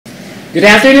Good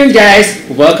afternoon, guys!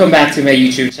 Welcome back to my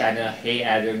YouTube channel, Hey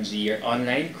Adam G, your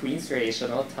online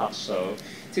inspirational talk show.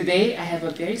 Today, I have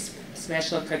a very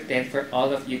special content for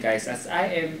all of you guys as I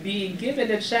am being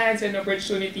given a chance and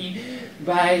opportunity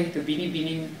by the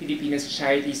Binibining Pilipinas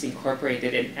Charities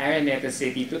Incorporated in Araneta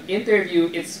City to interview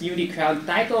its newly crowned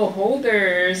title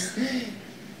holders.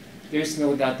 There's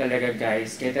no doubt talaga,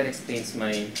 guys, kaya that explains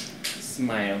my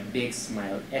smile, big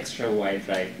smile, extra wide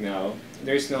right now.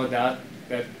 There's no doubt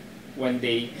that when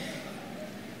they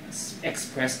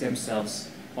express themselves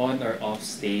on or off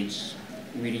stage,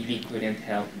 we really couldn't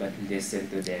help but listen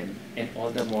to them. And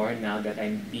all the more now that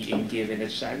I'm being given a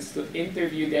chance to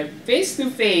interview them face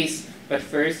to face. But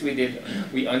first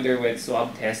we underwent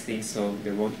swab testing, so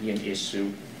there won't be an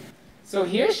issue. So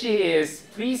here she is.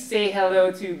 Please say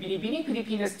hello to Binibining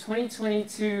Pilipinas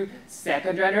 2022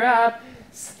 second runner-up,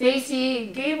 Stacey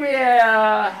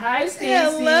Gabriel. Hi, Stacey.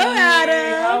 Hello,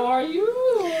 Adam. How are you?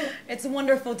 It's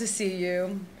wonderful to see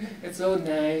you. It's so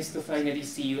nice to finally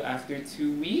see you after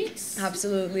 2 weeks.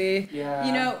 Absolutely. Yeah.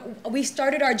 You know, we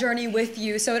started our journey with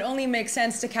you, so it only makes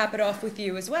sense to cap it off with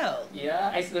you as well. Yeah,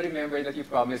 I still remember that you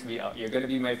promised me you're going to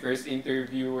be my first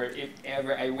interviewer if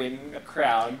ever I win a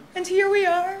crown. And here we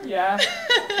are. Yeah.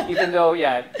 Even though,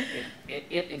 yeah,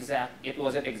 it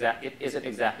isn't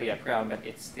exactly a crown, but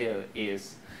it still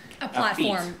is a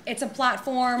platform. It's a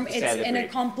platform. It's an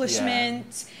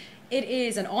accomplishment. Yeah. It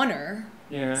is an honor.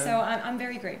 Yeah. So I'm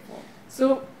very grateful.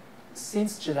 So,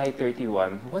 since July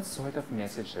 31, what sort of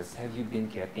messages have you been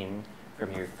getting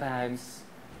from your fans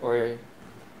or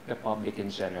the public in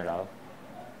general?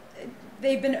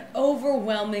 They've been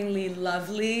overwhelmingly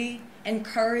lovely,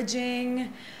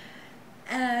 encouraging,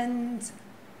 and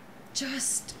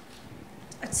just,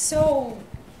 it's so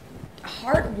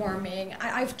heartwarming.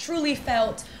 I've truly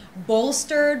felt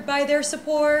bolstered by their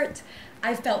support.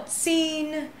 I felt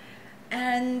seen.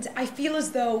 And I feel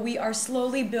as though we are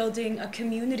slowly building a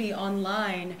community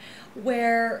online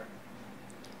where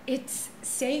it's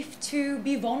safe to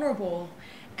be vulnerable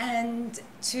and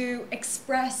to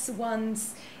express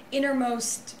one's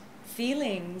innermost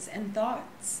feelings and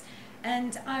thoughts.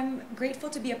 And I'm grateful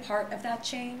to be a part of that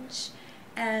change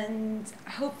and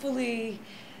hopefully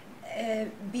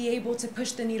be able to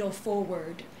push the needle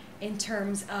forward in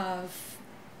terms of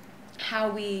how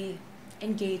we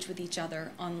engage with each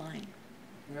other online.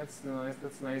 That's nice.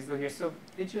 That's nice to hear. So,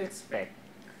 did you expect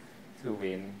to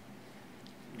win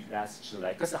last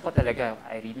July? Because ako talaga,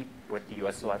 I really put you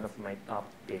as one of my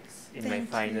top picks in my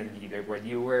final leaderboard.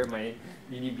 You were my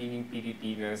Binibining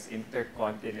Pilipinas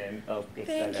intercontinental pick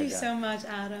talaga. Thank you so much,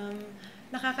 Adam.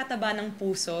 Nakakataba ng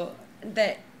puso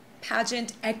that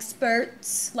pageant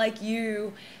experts like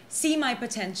you see my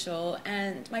potential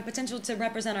and my potential to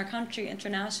represent our country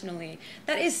internationally.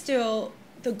 That is still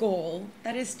the goal.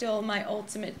 That is still my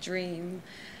ultimate dream.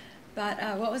 But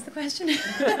what was the question?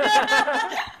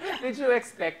 Did you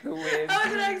expect to win? Oh,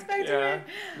 did I expect to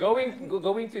win?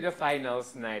 Going to the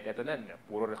finals night, ito na,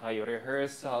 puro kayo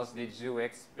rehearsals. Did you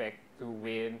expect to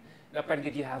win?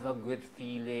 Did you have a good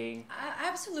feeling?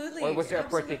 Absolutely. Or was there a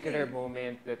particular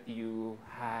moment that you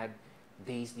had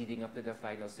days leading up to the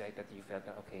finals night that you felt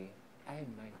that, okay, I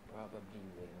might probably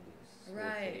win this?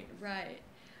 Right, right.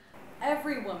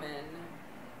 Every woman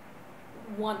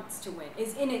wants to win,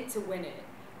 is in it to win it.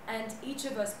 And each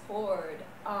of us poured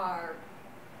our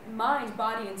mind,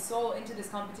 body, and soul into this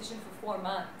competition for 4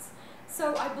 months.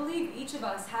 So I believe each of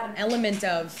us had an element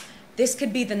of, this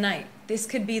could be the night. This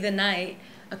could be the night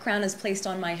a crown is placed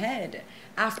on my head.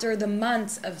 After the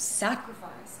months of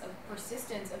sacrifice, of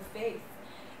persistence, of faith.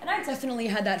 And I definitely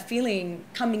had that feeling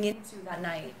coming into that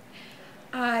night.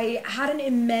 I had an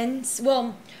immense,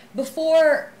 well,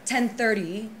 before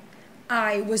 10:30,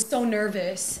 I was so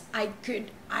nervous, I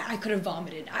could have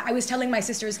vomited. I was telling my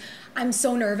sisters, I'm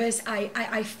so nervous,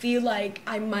 I feel like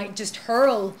I might just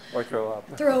hurl. Or throw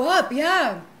up. Throw up,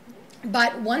 yeah.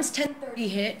 But once 10:30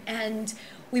 hit and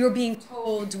we were being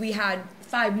told we had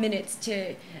 5 minutes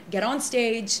to get on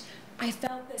stage, I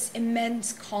felt this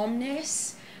immense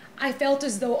calmness. I felt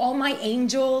as though all my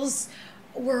angels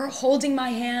were holding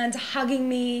my hand, hugging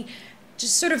me,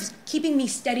 just sort of keeping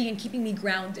me steady and keeping me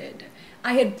grounded.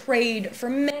 I had prayed for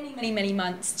many, many, many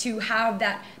months to have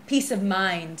that peace of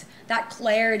mind, that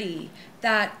clarity,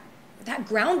 that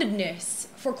groundedness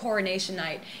for coronation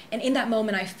night. And in that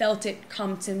moment, I felt it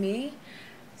come to me.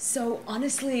 So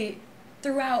honestly,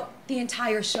 throughout the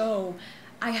entire show,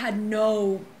 I had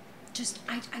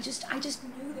I just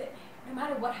knew that no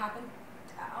matter what happened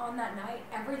on that night,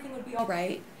 everything would be all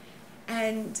right.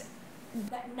 And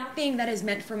that nothing that is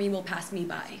meant for me will pass me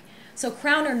by. So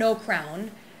crown or no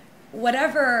crown,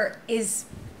 whatever is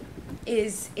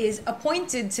is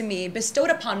appointed to me, bestowed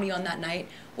upon me on that night,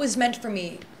 was meant for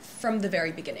me from the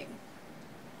very beginning.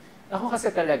 Ako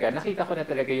kasi talaga, nakita ko na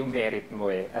talaga yung merit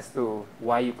mo as to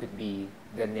why you could be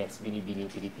the next Binibining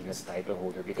Pilipinas title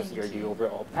holder because you're the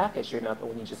overall package. You're not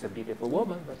only just a beautiful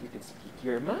woman, but you can speak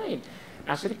your mind.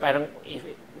 Actually, parang if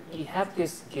you have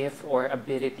this gift or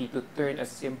ability to turn a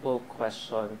simple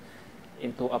question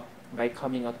into by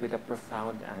coming out with a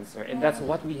profound answer. And that's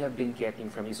what we have been getting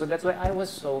from you. So that's why I was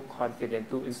so confident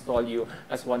to install you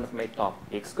as one of my top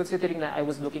picks, considering that I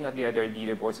was looking at the other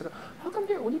leaderboards. So how come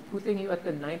they're only putting you at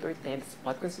the 9th or 10th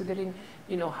spot, considering,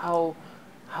 you know, how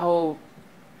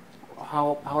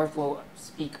powerful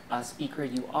speaker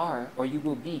you are or you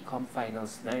will be come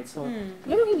finals night. So,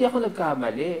 hindi ako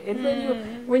nagkamali.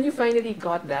 And when you finally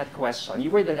got that question, you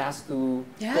were the last to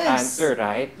answer,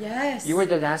 right? Yes. You were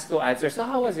the last to answer. So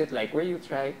how was it like? Were you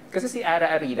trying? Kasi si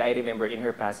Ara Arida, I remember in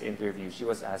her past interview, she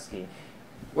was asking,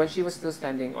 when she was still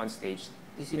standing on stage,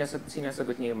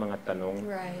 sinasagot niya yung mga tanong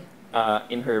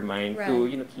in her mind to,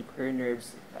 you know, keep her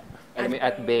nerves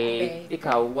at bay.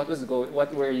 Ikaw,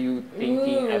 what were you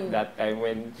thinking at that time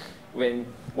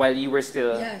while you were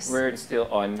still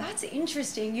on? That's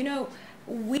interesting. You know,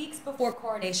 weeks before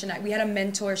coronation night, we had a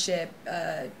mentorship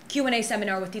Q&A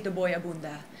seminar with Tito Boy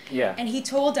Abunda. Yeah. And he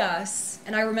told us,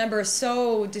 and I remember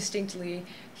so distinctly,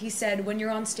 he said, when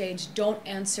you're on stage, don't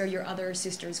answer your other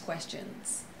sister's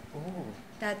questions. Oh.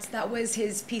 That was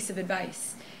his piece of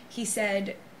advice. He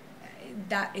said,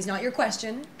 that is not your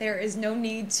question. There is no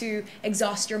need to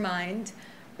exhaust your mind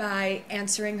by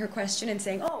answering her question and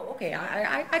saying, oh, okay,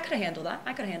 I could handle that.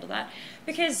 I could handle that.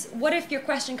 Because what if your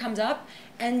question comes up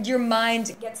and your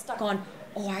mind gets stuck on,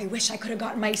 oh, I wish I could have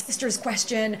gotten my sister's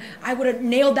question. I would have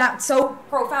nailed that so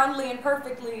profoundly and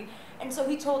perfectly. And so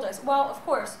he told us, well, of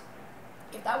course,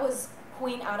 if that was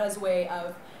Queen Ada's way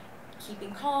of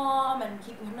keeping calm and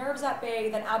keeping her nerves at bay,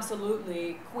 then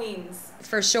absolutely, Queens,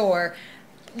 for sure,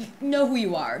 know who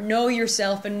you are, know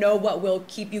yourself, and know what will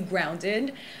keep you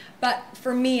grounded. But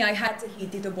for me, I had to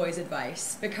heed Tito Boy's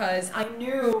advice because I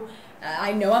know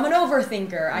I'm an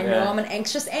overthinker. I know I'm an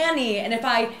anxious Annie. And if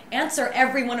I answer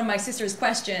every one of my sister's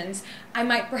questions, I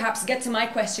might perhaps get to my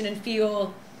question and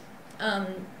feel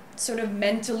sort of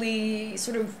mentally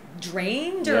sort of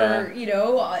drained or, you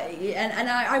know, and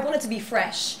I wanted to be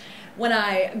fresh when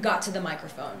I got to the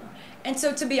microphone. And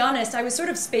so to be honest, I was sort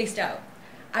of spaced out.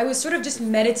 I was sort of just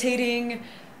meditating,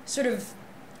 sort of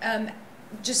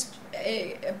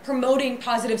promoting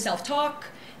positive self-talk.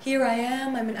 Here I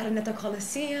am, I'm in Araneta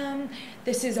Coliseum.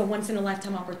 This is a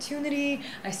once-in-a-lifetime opportunity.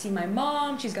 I see my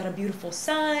mom, she's got a beautiful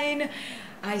sign.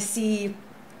 I see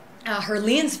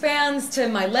Herlene's fans to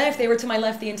my left. They were to my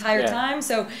left the entire time.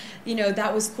 So, you know,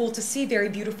 that was cool to see, very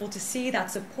beautiful to see,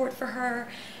 that support for her.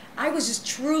 I was just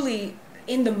truly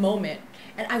in the moment.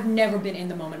 And I've never been in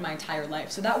the moment my entire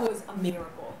life. So that was a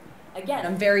miracle. Again,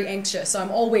 I'm very anxious. So I'm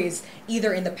always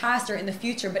either in the past or in the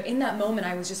future. But in that moment,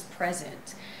 I was just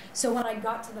present. So when I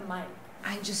got to the mic,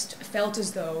 I just felt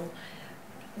as though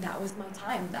that was my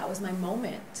time. That was my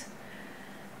moment.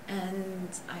 And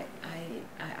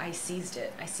I seized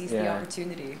it. I seized the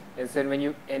opportunity. And then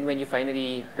when you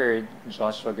finally heard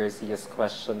Joshua Garcia's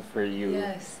question for you,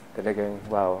 talagang,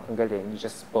 wow, ang galing. You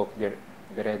just spoke there.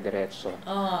 Dire-diretso.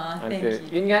 Thank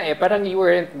you. Yun nga parang you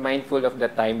weren't mindful of the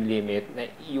time limit.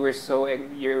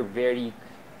 You're very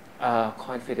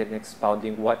confident in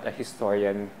expounding what a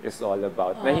historian is all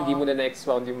about. Na hindi mo na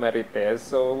na-expound yung Marites.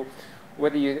 So,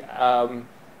 what do you,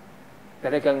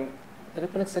 talagang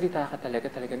nagsalita ka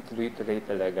talagang tuloy-tuloy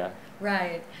talaga.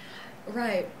 Right.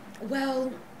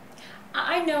 Well,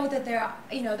 I know that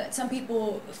that some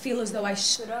people feel as though I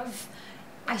should have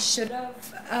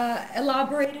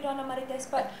elaborated on Amarites,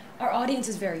 but our audience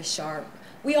is very sharp.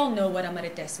 We all know what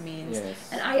Amarites means. Yes.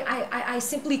 And I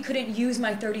simply couldn't use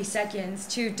my 30 seconds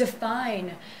to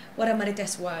define what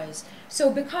Amarites was.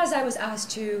 So because I was asked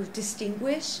to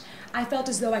distinguish, I felt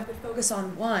as though I could focus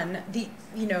on one, the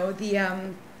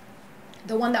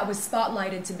one that was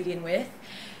spotlighted to begin with.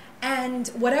 And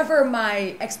whatever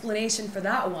my explanation for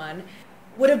that one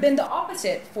would have been the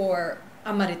opposite for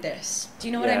Amarites. Do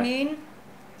you know what I mean?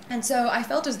 And so I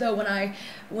felt as though when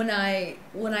I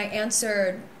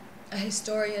answered a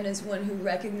historian as one who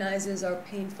recognizes our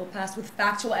painful past with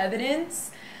factual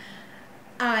evidence,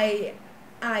 I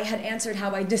had answered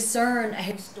how I discern a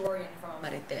historian from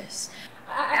Amarites.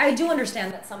 I do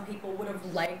understand that some people would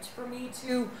have liked for me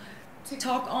to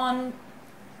talk on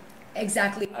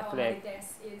exactly how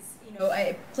Amarites is,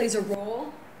 it plays a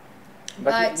role.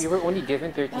 But you were only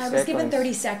given 30 seconds. I was given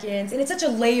 30 seconds, and it's such a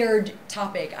layered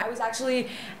topic. I was actually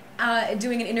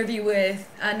doing an interview with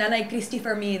Nanay Christy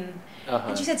Fermin,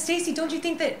 And she said, Stacey, don't you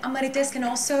think that Amarites can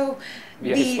also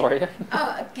be a historian?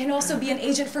 Can also be an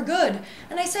agent for good?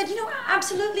 And I said,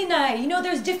 absolutely, Nay.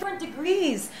 There's different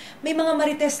degrees. May mga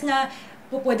Marites na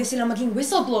pwede silang maging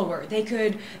whistleblower. They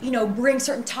could, bring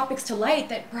certain topics to light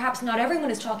that perhaps not everyone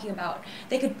is talking about.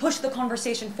 They could push the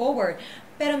conversation forward.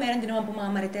 Pero meron din naman po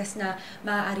mga Marites na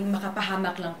maaaring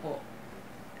makapahamak lang po.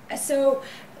 So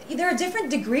there are different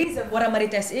degrees of what a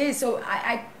Marites is. So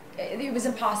it was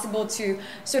impossible to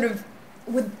sort of,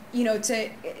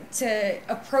 to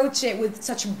approach it with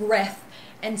such breadth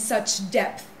and such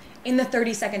depth in the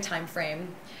 30-second time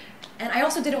frame. And I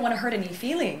also didn't want to hurt any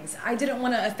feelings. I didn't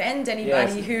want to offend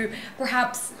anybody who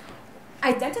perhaps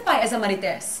identify as a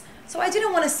Marites. So I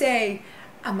didn't want to say,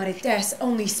 a Marites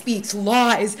only speaks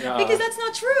lies, because that's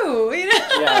not true,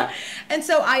 Yeah. And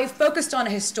so I focused on a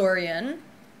historian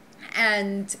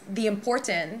and the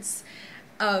importance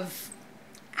of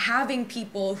having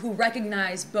people who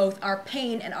recognize both our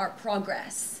pain and our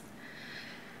progress.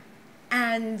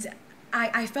 And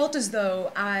I felt as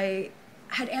though I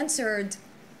had answered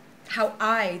how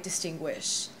I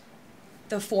distinguish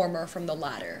the former from the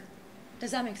latter.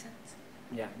 Does that make sense?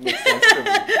 Yeah, makes sense to me.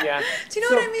 Yeah. Do you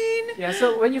know what I mean? Yeah,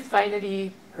 so when you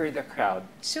finally heard the crowd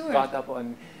got up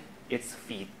on its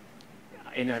feet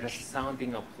in a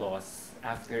resounding applause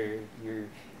after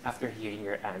hearing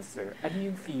your answer, ano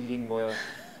yung feeling mo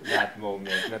that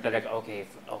moment? Na talaga, okay,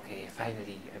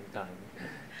 finally, I'm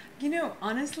done.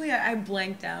 Honestly, I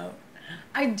blanked out.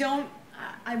 I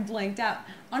blanked out.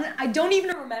 I don't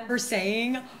even remember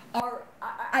saying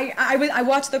I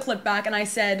watched the clip back and I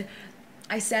said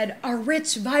our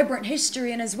rich, vibrant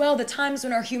history, and as well the times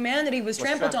when our humanity was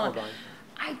trampled on.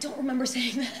 I don't remember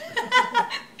saying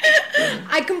that.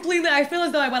 I feel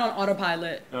as though I went on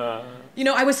autopilot.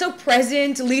 I was so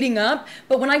present leading up,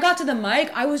 but when I got to the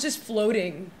mic, I was just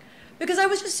floating. Because I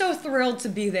was just so thrilled to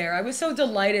be there. I was so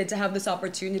delighted to have this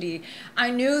opportunity.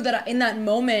 I knew that in that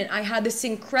moment, I had this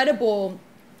incredible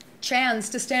chance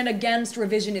to stand against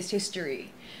revisionist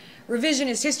history.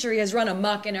 Revisionist history has run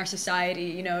amok in our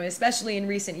society, especially in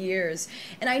recent years.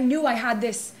 And I knew I had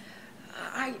this,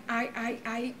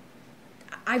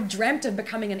 I've dreamt of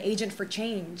becoming an agent for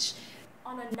change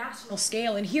on a national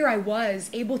scale. And here I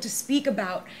was able to speak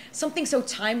about something so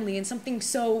timely and something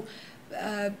so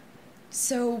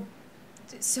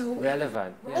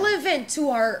relevant to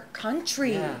our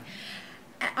country. Yeah.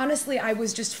 Honestly, I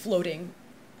was just floating.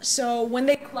 So when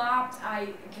they clapped, I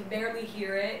could barely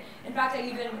hear it. In fact,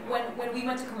 when we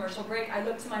went to commercial break, I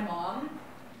looked to my mom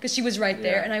because she was right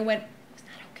there, and I went, "Was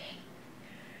that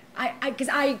okay?" Because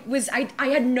I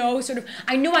had no sort of,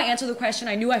 I knew I answered the question.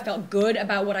 I knew I felt good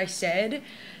about what I said,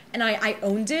 and I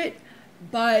owned it,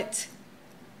 but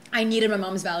I needed my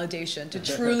mom's validation to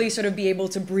truly sort of be able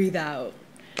to breathe out.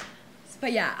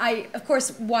 But yeah, of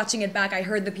course, watching it back, I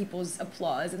heard the people's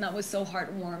applause, and that was so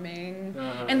heartwarming.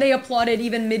 And they applauded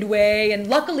even midway, and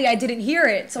luckily I didn't hear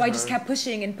it, so I just kept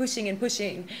pushing and pushing and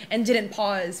pushing, and didn't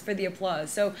pause for the applause.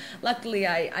 So luckily,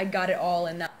 I got it all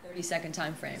in that 30-second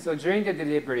time frame. So during the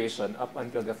deliberation, up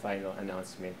until the final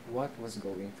announcement, what was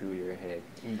going through your head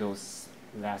in those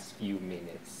last few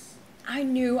minutes? I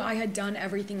knew I had done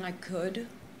everything I could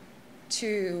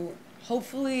to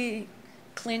hopefully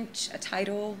clinch a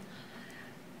title.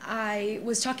 I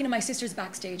was talking to my sisters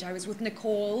backstage. I was with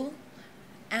Nicole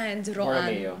and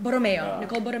Roan. Borromeo.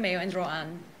 Nicole Borromeo and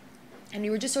Roan. And we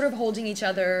were just sort of holding each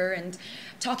other and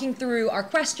talking through our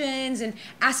questions and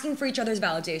asking for each other's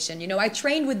validation. I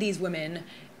trained with these women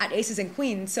at Aces and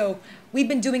Queens, so we've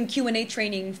been doing Q&A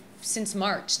training since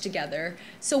March together.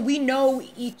 So we know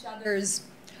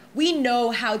we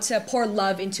know how to pour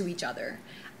love into each other.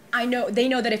 They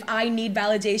know that if I need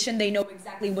validation, they know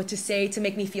exactly what to say to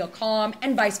make me feel calm,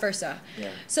 and vice versa. Yeah.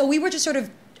 So we were just sort of,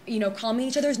 calming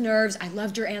each other's nerves. I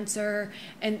loved your answer.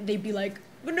 And they'd be like,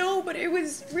 but no, but it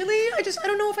was really, I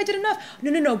don't know if I did enough.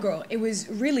 No, girl. It was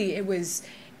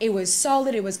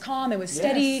solid, it was calm, it was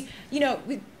steady. Yes.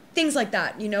 Things like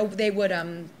that. They would,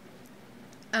 no,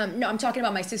 I'm talking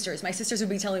about my sisters. My sisters would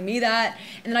be telling me that,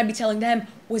 and then I'd be telling them,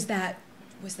 was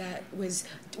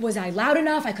I loud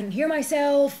enough? I couldn't hear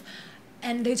myself.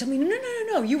 And they told me,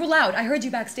 no, you were loud. I heard you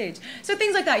backstage. So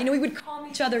things like that. We would calm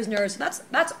each other's nerves. So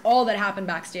that's all that happened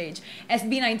backstage.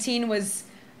 SB19 was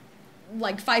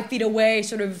like 5 feet away,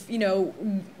 sort of,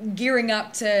 gearing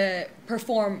up to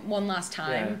perform one last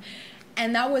time. Yeah.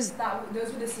 And those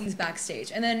were the scenes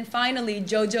backstage. And then finally,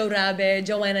 Jojo Rabe,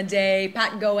 Joanna Day,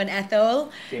 Pat Go, and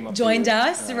Ethel joined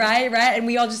us, right? And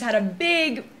we all just had a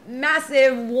big,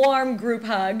 massive, warm group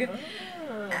hug.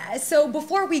 So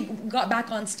before we got back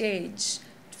on stage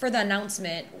for the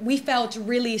announcement, we felt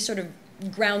really sort of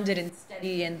grounded and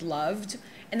steady and loved.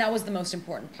 And that was the most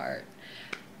important part.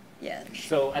 Yeah.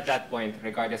 So at that point,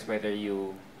 regardless whether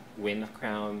you win a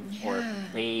crown or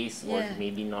place or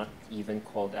maybe not even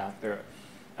called after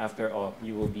all,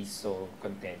 you will be so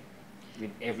content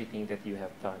with everything that you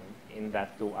have done in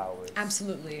that 2 hours.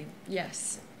 Absolutely.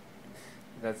 Yes.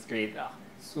 That's great.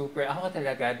 Super. Ako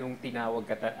talaga, nung tinawag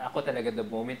ka, ako talaga, the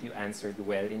moment you answered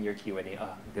well in your Q&A,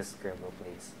 this girl will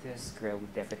place. This girl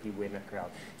will definitely win a crown.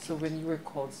 So when you were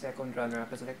called second runner-up,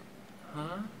 I was like,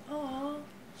 huh? Aww.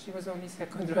 She was only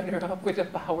second runner-up with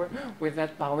with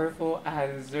that powerful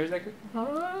answer. Like,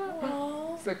 huh?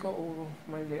 Aww. It's like, oh,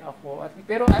 mali ako.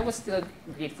 Pero I was still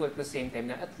grateful at the same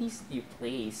time na at least you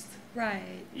placed.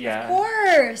 Right. Yeah. Of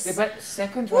course. But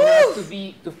second runner-up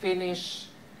to finish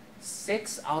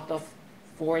 6 out of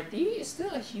 40 is still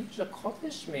a huge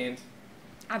accomplishment.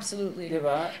 Absolutely.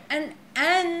 Diba?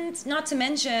 And not to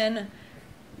mention,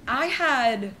 I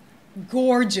had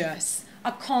gorgeous,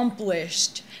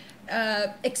 accomplished,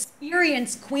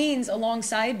 experienced queens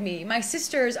alongside me. My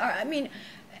sisters are, I mean,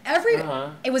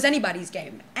 it was anybody's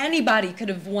game. Anybody could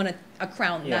have won a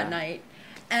crown that night.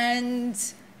 And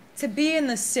to be in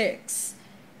the 6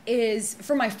 is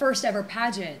for my first ever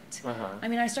pageant. I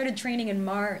mean, I started training in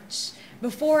March.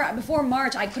 Before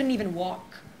March, I couldn't even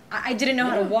walk. I didn't know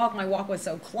how to walk. My walk was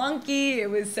so clunky. It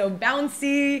was so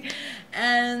bouncy.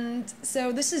 And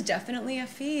so this is definitely a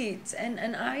feat. And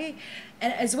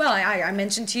as well, I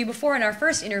mentioned to you before in our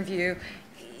first interview,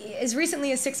 as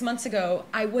recently as 6 months ago,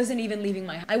 I wasn't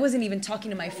even talking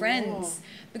to my friends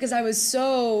because I was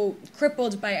so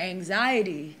crippled by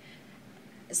anxiety.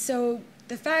 So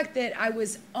the fact that I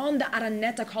was on the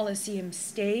Araneta Coliseum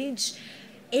stage,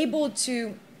 able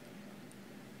to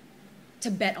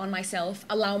bet on myself,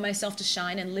 allow myself to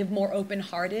shine and live more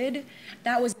open-hearted,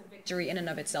 that was a victory in and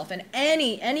of itself. And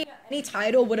any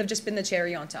title would have just been the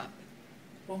cherry on top.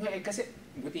 Okay, kasi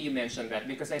buti you mentioned that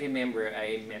because I remember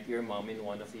I met your mom in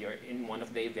one of the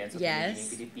events of Binibining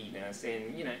Pilipinas,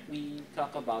 and we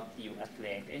talk about you at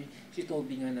length, and she told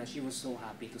me na she was so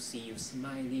happy to see you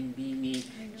smiling, beaming,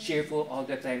 cheerful all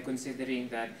the time, considering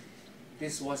that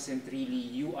this wasn't really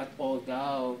you at all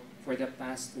daw for the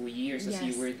past 2 years as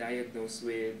you were diagnosed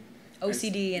with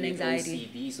OCD and anxiety.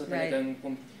 OCD. So talagang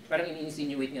parang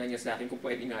ini-insinuate nga niya sa akin kung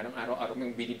pwede nga ng araw-araw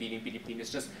ng Binibining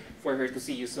Pilipinas just for her to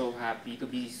see you so happy, to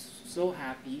be so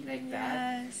happy like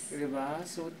that. Diba?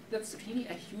 So that's really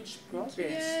a huge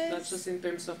progress. Not just in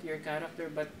terms of your character,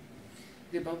 but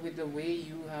diba, with the way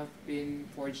you have been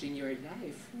forging your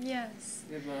life. Yes.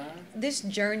 Diba? This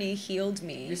journey healed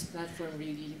me. This platform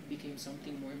really became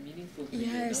something more meaningful to you.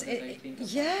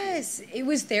 Yes, it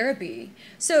was therapy.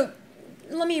 So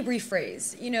let me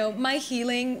rephrase. My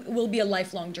healing will be a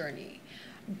lifelong journey.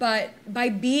 But by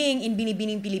being in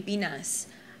Binibining Pilipinas,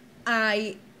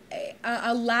 I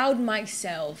allowed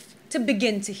myself to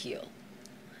begin to heal.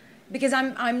 Because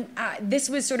this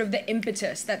was sort of the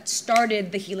impetus that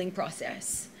started the healing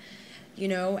process,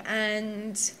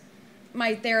 and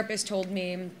my therapist told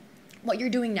me, what you're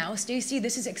doing now, Stacey,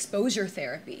 this is exposure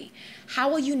therapy. How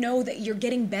will you know that you're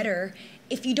getting better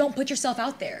if you don't put yourself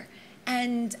out there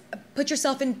and put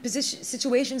yourself in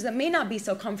situations that may not be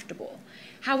so comfortable?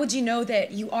 How would you know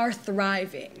that you are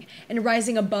thriving and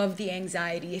rising above the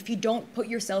anxiety if you don't put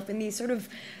yourself in these sort of,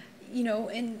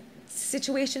 in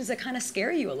situations that kind of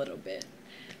scare you a little bit?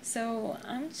 So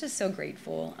I'm just so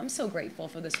grateful. I'm so grateful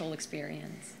for this whole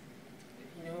experience.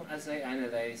 As I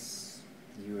analyze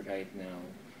you right now,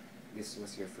 this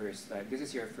is your first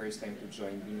time to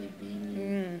join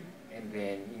Binibining, and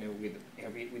then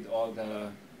with all the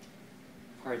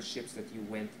hardships that you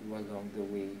went through along the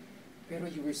way, pero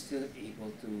you were still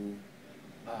able to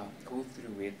go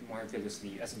through it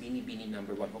marvelously as Binibining #1,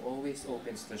 who always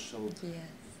opens the show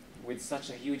with such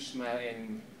a huge smile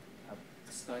and a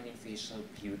stunning facial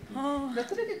beauty. That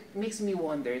makes me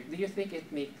wonder, do you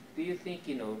think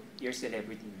your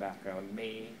celebrity background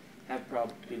may have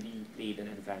probably played an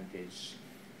advantage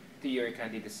to your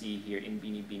candidacy here in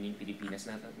Binibining Pilipinas,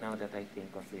 now that I think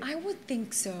of it? I would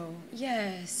think so,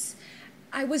 yes.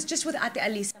 I was just with Ate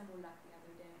Alisa the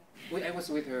other day. I was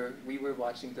with her. We were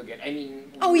watching together. I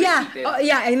mean,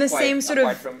 in the same sort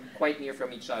of quite near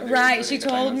from each other. Right, she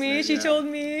told me.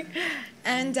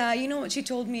 And you know what she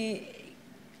told me?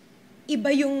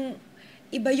 Iba yung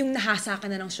nahasa ka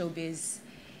na ng showbiz.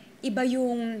 Iba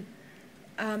yung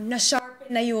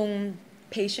na-sharpen na yung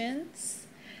patience,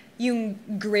 yung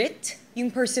grit,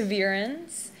 yung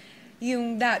perseverance,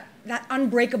 yung that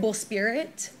unbreakable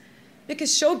spirit.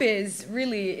 Because showbiz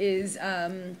really is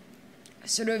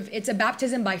it's a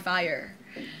baptism by fire.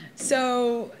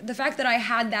 So the fact that I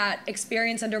had that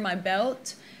experience under my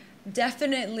belt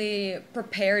definitely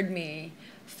prepared me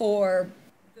for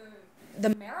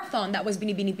the marathon that was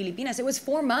Binibining Pilipinas. It was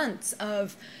 4 months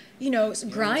of,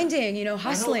 grinding,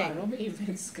 hustling. Araw-araw may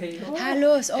events kayo.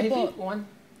 Halos, I opo. think one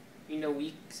in a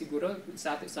week, siguro,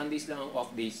 Sundays lang ang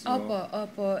off days nyo.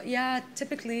 Opo. Yeah,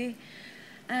 typically.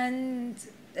 And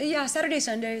yeah, Saturday,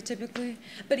 Sunday, typically.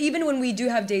 But even when we do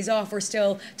have days off, we're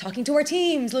still talking to our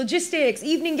teams, logistics,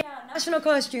 evening gown, national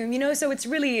costume, so it was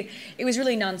really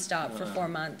nonstop for 4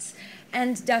 months.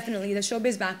 And definitely the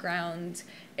showbiz background,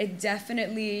 it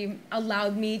definitely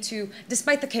allowed me to,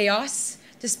 despite the chaos,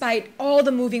 despite all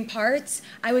the moving parts,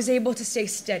 I was able to stay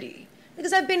steady.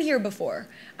 Because I've been here before.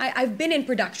 I've been in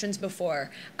productions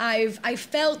before. I've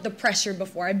felt the pressure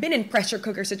before. I've been in pressure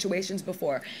cooker situations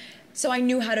before. So I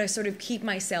knew how to sort of keep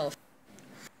myself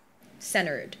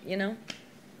centered,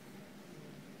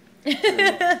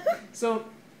 So,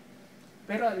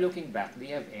 pero looking back, do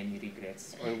you have any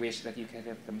regrets or wish that you could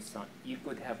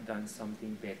have done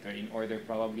something better in order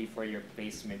probably for your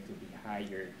placement to be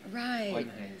higher? Right. On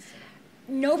hindsight?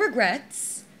 No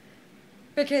regrets,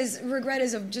 because regret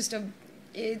is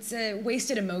it's a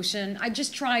wasted emotion. I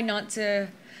just try not to.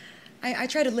 I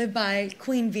try to live by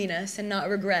Queen Venus and not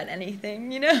regret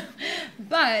anything,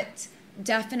 But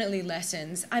definitely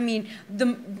lessons. I mean,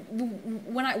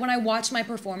 when I watch my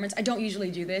performance, I don't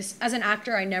usually do this. As an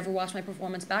actor, I never watch my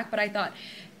performance back, but I thought,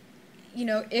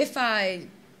 if I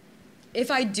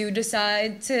do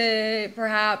decide to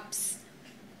perhaps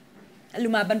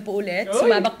lumaban po ulit,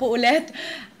 sumabak po ulit,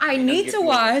 I need to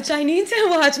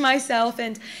watch myself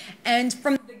and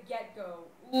from the get-go,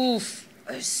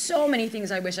 there's so many things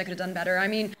I wish I could have done better. I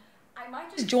mean, I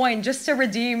might just join just to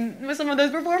redeem some of those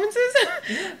performances.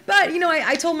 But,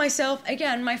 I told myself,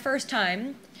 again, my first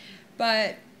time,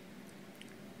 but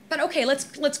okay,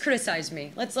 let's criticize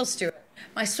me. Let's do it.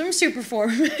 My swimsuit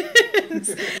performance,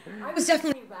 I was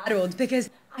definitely rattled because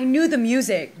I knew the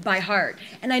music by heart,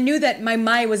 and I knew that my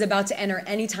Mai was about to enter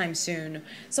anytime soon.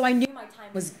 So I knew my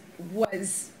time was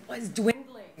dwindling.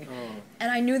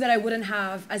 And I knew that I wouldn't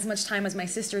have as much time as my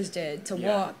sisters did to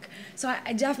walk. So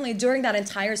I definitely, during that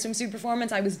entire swimsuit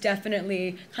performance, I was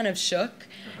definitely kind of shook.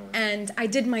 And I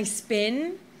did my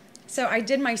spin. So I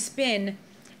did my spin,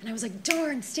 and I was like,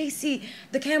 darn, Stacey,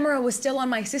 the camera was still on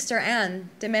my sister, Anne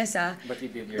de Mesa. But you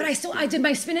did your I did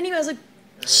my spin anyway. I was like,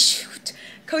 shoot,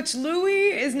 Coach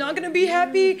Louie is not going to be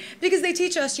happy, because they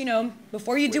teach us,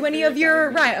 before you do any of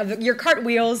your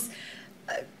cartwheels,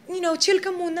 chill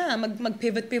ka muna,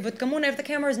 mag-pivot ka muna if the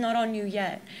camera is not on you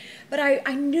yet. But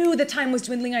I knew the time was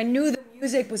dwindling. I knew the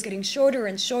music was getting shorter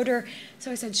and shorter.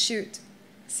 So I said, shoot.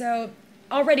 So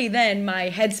already then my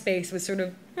headspace was sort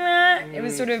of, it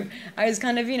was sort of, I was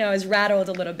kind of, I was rattled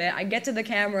a little bit. I get to the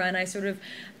camera and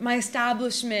my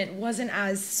establishment wasn't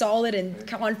as solid and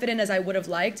confident as I would have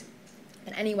liked.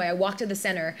 But anyway, I walked to the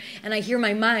center and I hear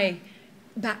my Mai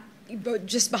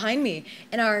just behind me,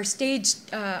 and our stage,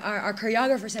 our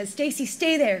choreographer says, Stacey,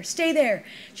 stay there, stay there.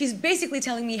 She's basically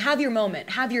telling me, have your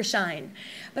moment, have your shine.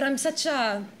 But I'm such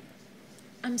a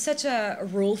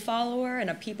rule follower and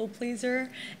a people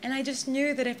pleaser, and I just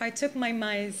knew that if I took my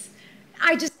Mai's,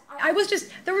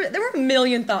 there were a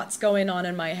million thoughts going on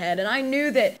in my head, and I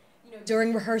knew that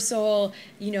during rehearsal,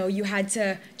 you had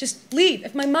to just leave.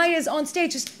 If my Mai is on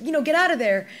stage, just, get out of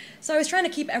there. So I was trying to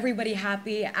keep everybody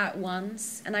happy at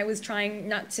once, and I was trying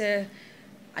not to,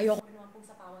 ayoko naman pong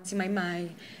sapawan si my Mai.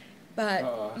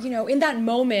 But, in that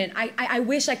moment, I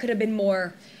wish I could have been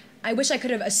more, I wish I could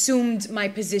have assumed my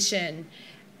position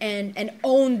and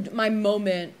owned my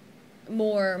moment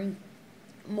more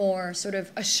sort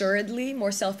of assuredly,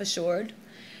 more self-assured.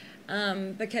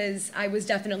 Because I was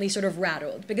definitely sort of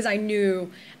rattled, because I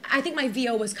think my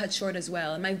VO was cut short as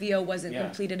well, and my VO wasn't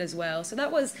completed as well. So that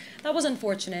was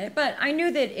unfortunate, but I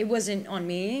knew that it wasn't on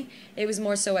me. It was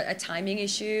more so a timing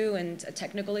issue and a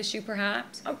technical issue,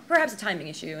 perhaps a timing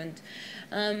issue.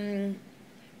 And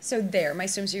so there, my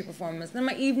swimsuit performance. Then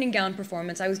my evening gown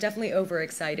performance, I was definitely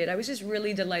overexcited. I was just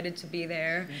really delighted to be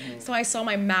there. So I saw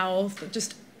my mouth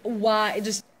just wide,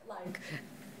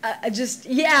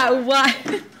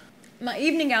 wide. My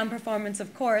evening gown performance,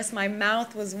 of course, my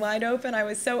mouth was wide open. I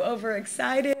was so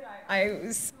overexcited. I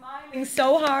was smiling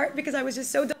so hard because I was just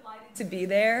so delighted to be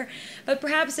there. But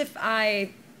perhaps if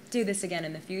I do this again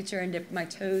in the future and dip my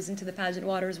toes into the pageant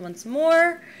waters once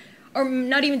more, or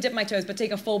not even dip my toes, but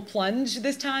take a full plunge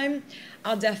this time,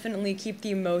 I'll definitely keep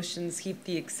the emotions, keep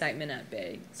the excitement at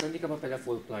bay. So hindi ka pa pala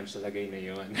full plunge sa lagay na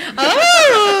yun?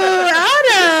 Oh,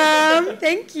 Adam!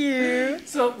 Thank you.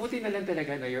 So, buti na lang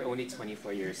talaga na you're only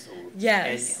 24 years old.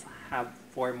 Yes. And have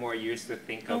 4 more years to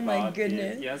think Oh about my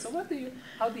goodness. it. Yeah. So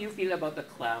how do you feel about the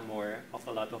clamor of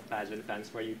a lot of pageant fans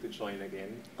for you to join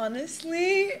again?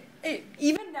 Honestly,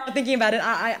 even now thinking about it,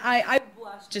 I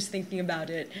blush just thinking about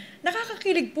it.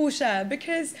 Nakakakilig po siya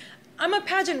because I'm a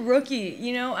pageant rookie.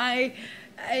 You know,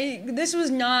 this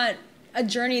was not a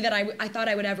journey that I thought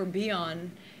I would ever be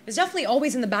on. It's definitely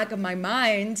always in the back of my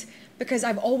mind because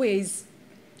I've always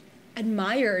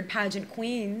admired pageant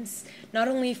queens,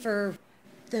 not only for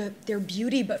their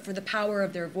beauty, but for the power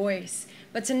of their voice.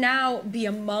 But to now be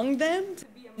among them, to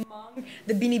be among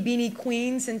the Binibini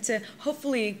queens, and to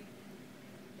hopefully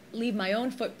leave my own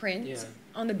footprint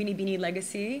on the Binibini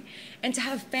legacy, and to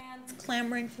have fans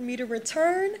clamoring for me to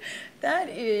return, that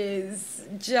is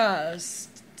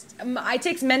just, it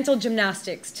takes mental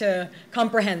gymnastics to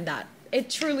comprehend that. It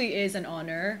truly is an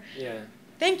honor. Yeah.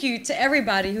 Thank you to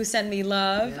everybody who sent me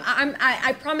love. Yeah.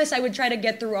 I promised I would try to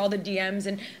get through all the DMs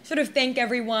and sort of thank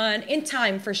everyone in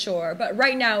time for sure. But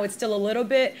right now it's still a little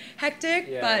bit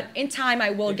hectic, but in time I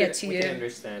will get to you. We can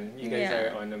understand. You guys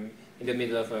are in the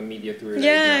middle of a media tour right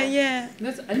now. Yeah.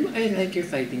 I like your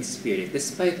fighting spirit.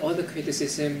 Despite all the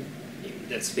criticism,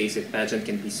 let's face it, pageantry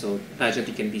can be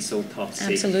so toxic.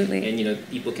 Absolutely. And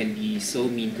people can be so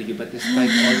mean to you, but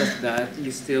despite all of that,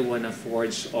 you still wanna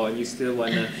forge on, you still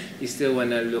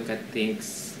wanna look at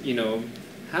things,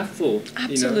 half full.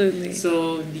 Absolutely.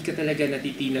 So hindi ka talaga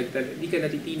natitinag, hindi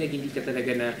ka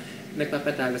talaga na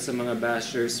nagpapatalo sa mga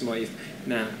bashers mo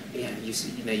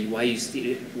why you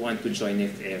still want to join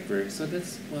if ever. So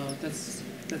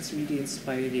that's really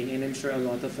inspiring, and I'm sure a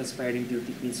lot of aspiring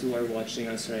beauty queens who are watching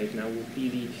us right now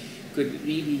could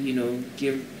really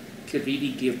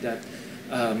give that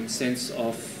sense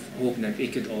of hope that they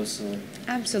could also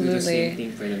do the same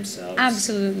thing for themselves.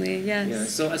 Absolutely, yes. Yeah.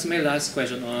 So as my last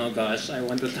question, oh gosh, I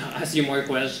wanted to ask you more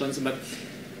questions, but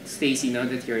Stacey, now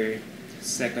that you're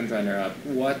second runner-up,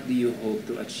 what do you hope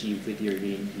to achieve with your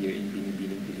reign here in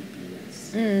Binibining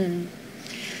Pilipinas?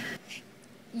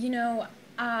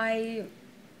 I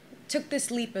took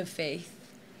this leap of faith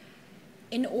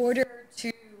in order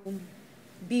to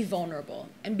be vulnerable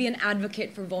and be an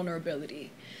advocate for vulnerability.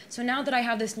 So now that I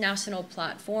have this national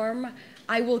platform,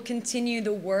 I will continue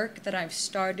the work that I've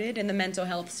started in the mental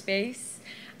health space.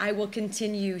 I will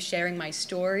continue sharing my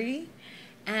story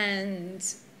and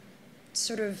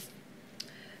sort of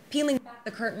peeling back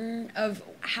the curtain of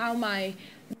how my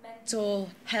mental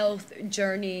health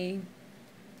journey,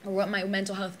 or what my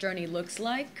mental health journey looks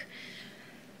like.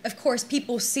 Of course,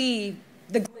 people see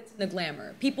the glitz and the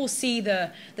glamour. People see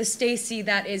the Stacey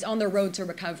that is on the road to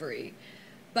recovery.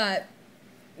 But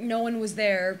no one was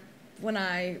there when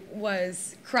I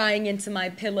was crying into my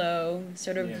pillow,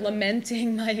 sort of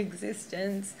lamenting my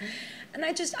existence. And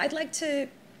I'd like to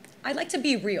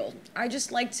be real. I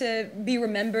just like to be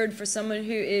remembered for someone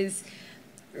who is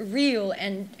real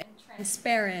and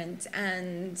transparent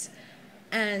and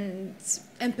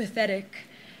empathetic.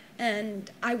 And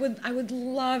I would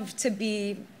love to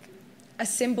be a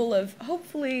symbol of,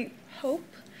 hopefully, hope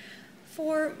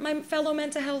for my fellow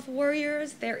mental health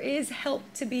warriors. There is help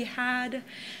to be had.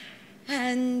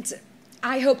 And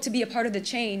I hope to be a part of the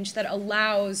change that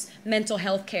allows mental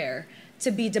health care to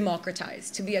be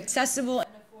democratized, to be accessible and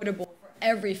affordable for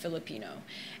every Filipino.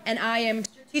 And I am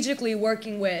strategically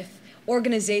working with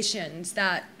organizations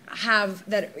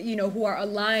who are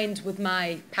aligned with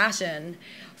my passion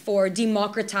for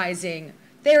democratizing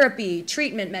therapy,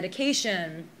 treatment,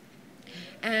 medication.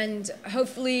 And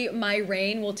hopefully my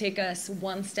reign will take us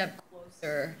one step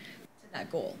closer to that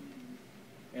goal.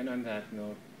 And on that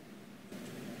note,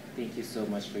 thank you so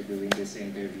much for doing this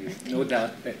interview. No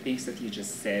doubt that things that you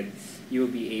just said, you'll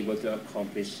be able to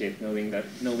accomplish it, knowing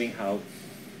how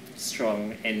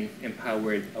strong and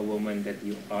empowered a woman that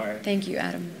you are. Thank you,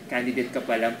 Adam. Candidate ka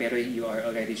pa lang, pero you are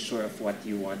already sure of what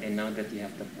you want, and now that you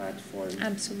have the platform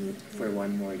for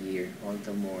one more year, all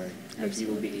the more that you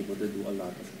will be able to do a lot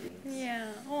of things.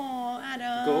 Yeah. Oh,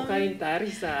 Adam. Go Cainta,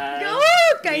 Rizal. Go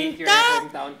Make your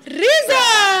Cainta, hometown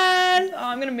Rizal. Oh,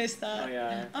 I'm gonna miss that. Oh,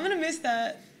 yeah. I'm gonna miss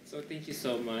that. So thank you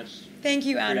so much. Thank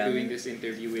you, Adam. For doing this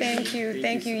interview with me.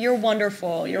 Thank you. You're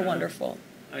wonderful. You're wonderful.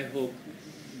 I hope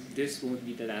this won't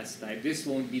be the last time. This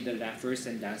won't be the first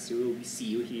and last year we see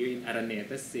you here in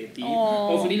Araneta City.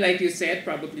 Aww. Hopefully, like you said,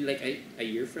 probably like a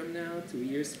year from now, 2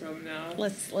 years from now.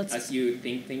 Let's as you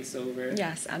think things over.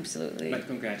 Yes, absolutely. But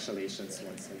congratulations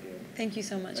once again. Thank you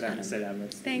so much, Maraming Adam.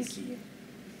 salamat, Thank Stacey. you.